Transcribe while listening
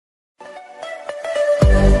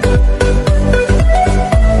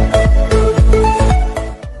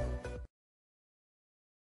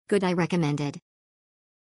Good, I recommended.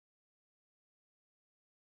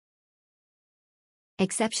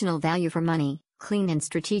 Exceptional value for money, clean and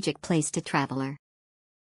strategic place to traveler.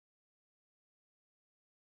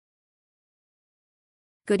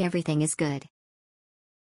 Good, everything is good.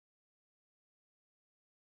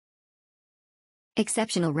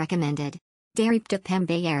 Exceptional, recommended. Darip de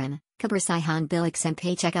Pembayaran, Kebersihan Bilik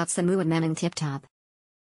Sampai Checkout Semua Memang Tip Top.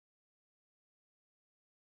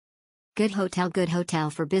 Good hotel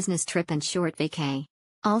for business trip and short vacay.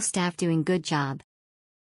 All staff doing good job.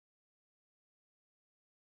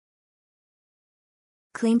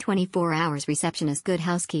 Clean 24 hours, receptionist, good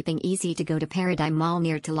housekeeping, easy to go to Paradigm Mall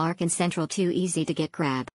near to Larkin Central, too easy to get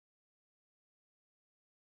grab.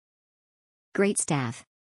 Great staff.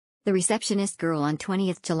 The receptionist girl on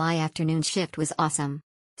 20th July afternoon shift was awesome.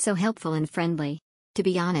 So helpful and friendly. To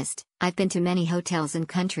be honest, I've been to many hotels and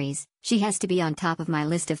countries, she has to be on top of my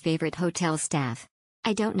list of favorite hotel staff.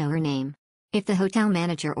 I don't know her name. If the hotel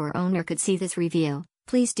manager or owner could see this review,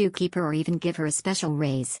 please do keep her or even give her a special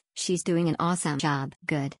raise, she's doing an awesome job.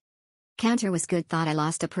 Good. Counter was good, thought I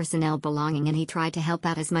lost a personnel belonging and he tried to help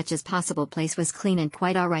out as much as possible, place was clean and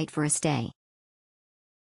quite alright for a stay.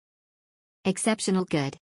 Exceptional,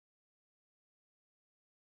 good.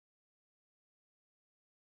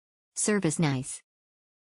 Service nice.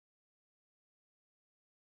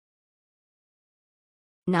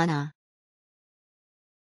 Nana.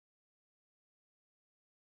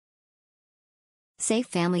 Safe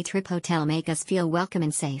family trip, hotel make us feel welcome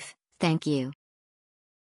and safe, thank you.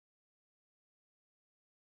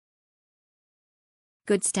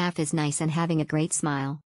 Good, staff is nice and having a great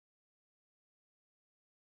smile.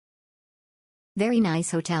 Very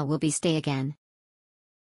nice hotel, will be stay again.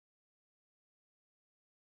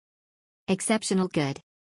 Exceptional, good.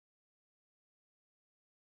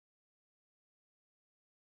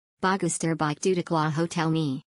 Bagus terbaik duduk la hotel ni.